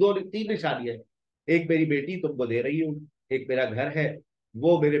आखिरी 2-3 निशानी है। एक मेरी बेटी तुमको दे रही हूँ, एक मेरा घर है,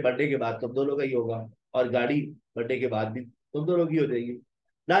 वो मेरे बर्थडे के बाद तुम दोनों का ही होगा, और गाड़ी बर्थडे के बाद भी तुम दोनों की हो जाएगी।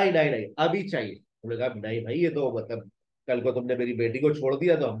 नहीं नहीं नहीं अभी चाहिए। उन्होंने कहा नहीं भाई, ये तो मतलब कल को तुमने मेरी बेटी को छोड़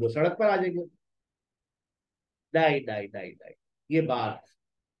दिया तो हम तो सड़क पर आ जाएंगे। नहीं नहीं नहीं नहीं, ये बात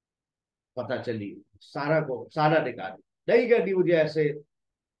पता चली, सारा को सारा निकाली, नहीं करनी मुझे ऐसे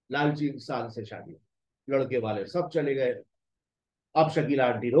लालची इंसान से शादी। लड़के वाले सब चले गए। अब शकीला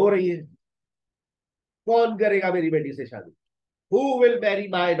आंटी रो रही है, कौन करेगा मेरी बेटी से शादी। Who will marry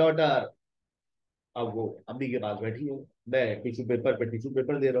my daughter. अब वो अम्मी के पास बैठी है, मैं टिश्यू पेपर पे टिश्यू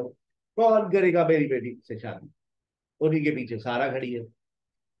पेपर दे रहा हूँ। कौन करेगा मेरी बेटी से शादी। उन्हीं के पीछे सारा खड़ी है।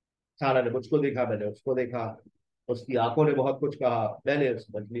 सारा ने मुझको देखा, मैंने उसको देखा, उसकी आंखों ने बहुत कुछ कहा, मैंने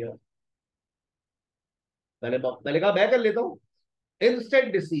समझ लिया। मैंने कहा मैं कर लेता हूँ।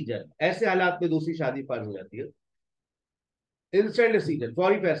 इंस्टेंट डिसीजन, ऐसे हालात में दूसरी शादी फर्ज हो जाती है। इंस्टेंट डिसीजन,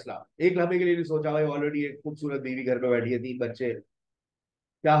 फौरी फैसला। एक लम्हे के लिए नहीं सोचा, भाई ऑलरेडी एक खूबसूरत बीवी घर में बैठी है, 3 बच्चे,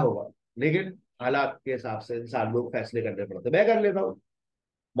 क्या होगा। लेकिन हालात के हिसाब से इंसान लोग फैसले करने पड़ते, मैं कर लेता हूँ।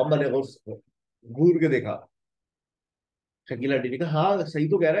 मम्मा ने घूर के देखा। शकीला आंटी ने कहा हाँ सही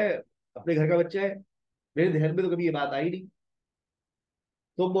तो कह रहा है, अपने घर का बच्चा है, मेरे ध्यान में तो कभी ये बात आई नहीं।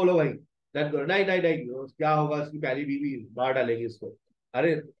 तुम बोलो भाई, डन करो। नहीं नहीं नहीं, क्या होगा, उसकी पहली बीवी, मार डालेगी इसको।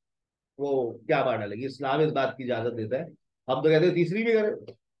 अरे वो क्या मार डालेगी, इस्लाम इस बात की इजाजत देता है। हम तो कहते हैं तीसरी भी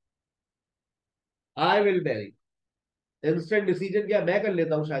करें। I will marry, instant decision क्या, मैं कर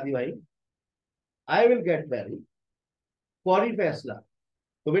लेता हूँ शादी भाई। आई विल गेट मैरी, फौरी फैसला।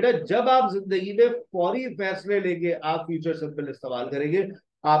 तो बेटा जब आप जिंदगी में फौरी फैसले लेंगे, आप फ्यूचर सिंपल इस्तेमाल करेंगे।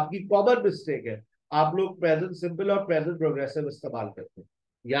 आपकी कॉमन मिस्टेक है, आप लोग प्रेजेंट सिंपल और प्रेजेंट प्रोग्रेसिव इस्तेमाल करते हैं।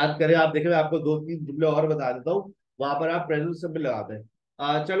 याद करें, आप देखें, मैं आपको 2-3 जुमले और बता देता हूँ, वहां पर आप प्रेजेंट सिंपल लगाते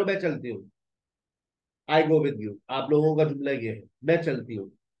हैं। चलो मैं चलती हूँ, आई गो विद यू। आप लोगों का जुमला ये है, मैं चलती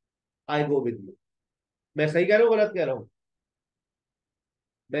हूँ, आई गो विद यू। मैं सही कह रहा हूँ गलत कह रहा हूँ।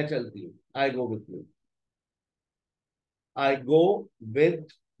 मैं चलती हूँ, आई go with you. I go with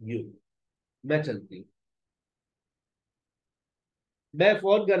you, मैं चलती हूँ। मैं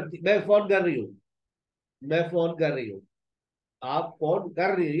फोन कर रही हूँ, मैं फोन कर रही हूँ। आप फोन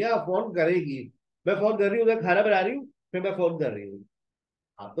कर रही है या फोन करेगी। मैं फोन कर रही हूँ, मैं खाना बना रही हूँ, फिर मैं फोन कर रही हूँ।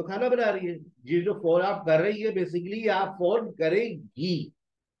 आप तो खाना बना रही है। ये जो फोन आप कर रही है, बेसिकली आप फोन करेगी।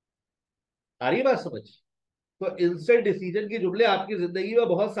 आ रही है बात समझ। तो इंस्टेंट डिसीजन के जुमले आपकी जिंदगी में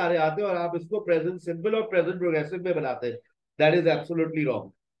बहुत सारे आते हैं, और आप इसको प्रेजेंट सिंपल और प्रेजेंट प्रोग्रेसिव में बनाते हैं। That is absolutely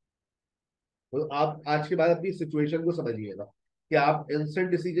wrong. तो आप आज के बाद अपनी सिचुएशन को समझिएगा कि आप इंस्टेंट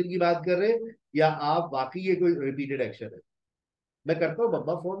डिसीजन की बात कर रहे हैं, या आप वाकई ये कोई रिपीटेड एक्शन है। मैं करता हूँ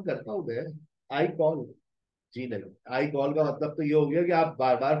मम्मा, फोन करता हूँ मैं, आई कॉल। जी नहीं, आई कॉल का मतलब तो ये हो गया कि आप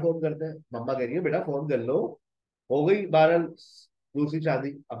बार बार फोन करते हैं। मम्मा कह रही है बेटा फोन कर लो, हो गई 12 दूसरी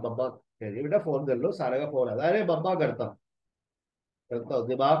शादी। अब मम्मा कह रही है बेटा फोन कर लो, सारे का फोन आता है, अरे मम्मा करता हूँ, करता हूँ,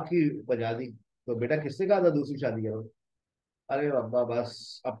 दिमाग की बजा दी। तो बेटा किससे कहा था दूसरी शादी करो। अरे मम्मा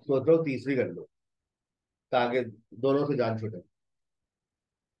बस अब सोच रहा हूँ तीसरी कर लो, ताकि दोनों से जान छूटे।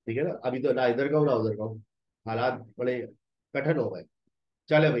 ठीक है ना, अभी तो ना इधर का हूँ ना उधर का हूँ, हालात बड़े कठिन हो गए।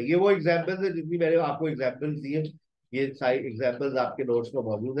 चले भाई, ये वो एग्जाम्पल्स है जितनी मैंने आपको एग्जाम्पल्स दिए, ये सारी एग्जाम्पल्स आपके नोट्स में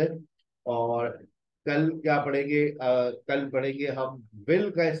मौजूद है। और कल क्या पढ़ेंगे, कल पढ़ेंगे हम विल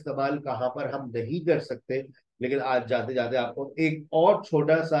का इस्तेमाल कहाँ पर हम नहीं कर सकते। लेकिन आज जाते जाते आपको एक और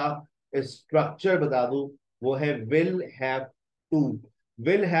छोटा सा स्ट्रक्चर बता दूं, वो है will have to.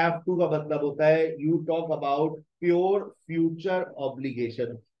 Will have to का मतलब होता है you talk about pure future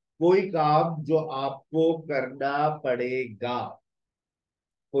obligation, कोई काम जो आपको करना पड़ेगा।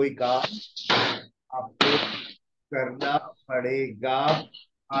 कोई काम आपको करना पड़ेगा।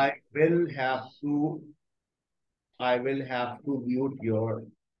 I will have to, I will have to mute your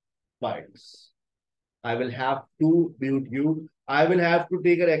minds. I will have to mute you. I will have to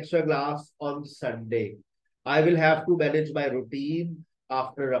take an extra class on Sunday. I will have to manage my routine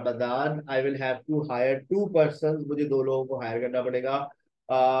after Ramadan. I will have to hire 2 persons. मुझे 2 लोगों को hire करना पड़ेगा.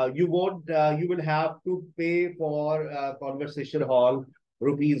 You won't. You will have to pay for conversation hall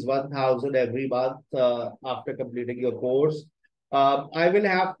rupees 1,000 every month after completing your course. I will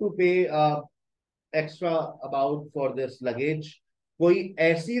have to pay extra amount for this luggage. कोई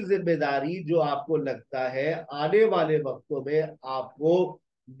ऐसी जिम्मेदारी जो आपको लगता है आने वाले वक्तों में आपको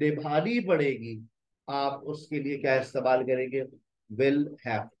निभानी पड़ेगी, आप उसके लिए क्या इस्तेमाल करेंगे, will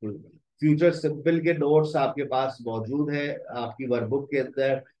have to. Future simple के नोट्स आपके पास मौजूद है आपकी वर्कबुक के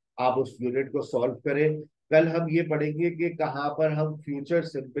अंदर, आप उस यूनिट को सॉल्व करें। कल हम ये पढ़ेंगे कि कहाँ पर हम फ्यूचर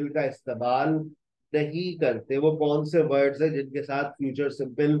सिंपल का इस्तेमाल नहीं करते, वो कौन से वर्ड्स हैं जिनके साथ फ्यूचर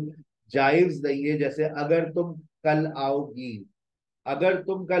सिंपल जायज नहीं है। जैसे अगर तुम कल आओगी, अगर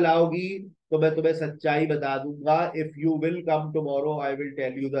तुम कल आओगी तो मैं तुम्हें सच्चाई बता दूंगा। If you will come tomorrow I will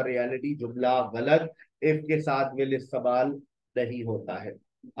tell you the reality, जुमला गलत। इफ के साथ विल इस्तेमाल नहीं होता है।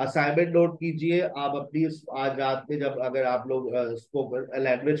 असाइनमेंट नोट कीजिए आप अपनी आज रात में, जब अगर आप लोग स्पोकन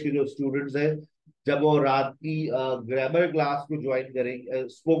लैंग्वेज के जो स्टूडेंट्स हैं, जब वो रात की ग्रामर क्लास को ज्वाइन करेंगे,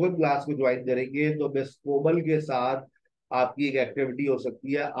 स्पोकन क्लास को ज्वाइन करेंगे, तो मिस कोमल के साथ आपकी एक एक्टिविटी हो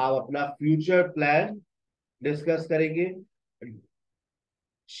सकती है, आप अपना फ्यूचर प्लान डिस्कस करेंगे।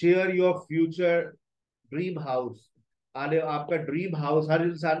 Share your future dream house, आने आपका ड्रीम हाउस, हर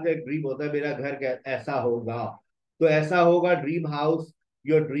इंसान का एक ड्रीम होता है, मेरा घर ऐसा होगा, तो ऐसा होगा dream house,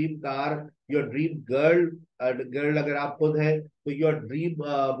 your dream car, your dream girl, girl अगर आप खुद है तो योर ड्रीम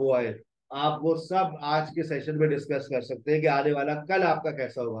बॉय। आप वो सब आज के सेशन में डिस्कस कर सकते हैं कि आने वाला कल आपका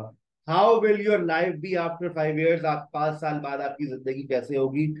कैसा होगा। How will your life be after 5 years, आप 5 साल बाद आपकी जिंदगी कैसे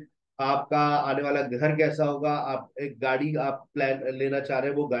होगी, आपका आने वाला घर कैसा होगा, आप एक गाड़ी आप प्लान लेना चाह रहे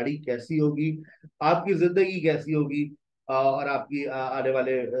हैं वो गाड़ी कैसी होगी, आपकी जिंदगी कैसी होगी, और आपकी आने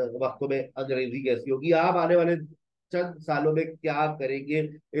वाले वक्तों में अंग्रेजी कैसी होगी, आप आने वाले चंद सालों में क्या करेंगे,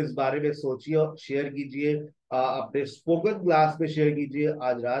 इस बारे में सोचिए और शेयर कीजिए। अपने स्पोकन क्लास में शेयर कीजिए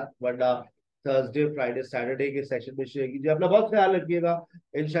आज रात, वरना थर्सडे फ्राइडे सैटरडे के सेशन में शेयर कीजिए। अपना बहुत ख्याल रखिएगा।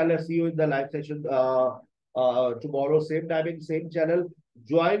 इंशाल्लाह सी you in the live session tomorrow, same timing same channel.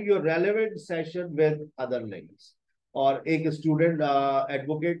 Join your relevant session with other links. और एक स्टूडेंट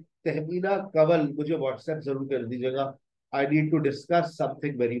एडवोकेट तहमीना कंवल मुझे व्हाट्सएप जरूर कर दीजिएगा। I need to discuss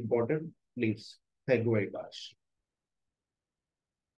something very important, please. Thank you very much.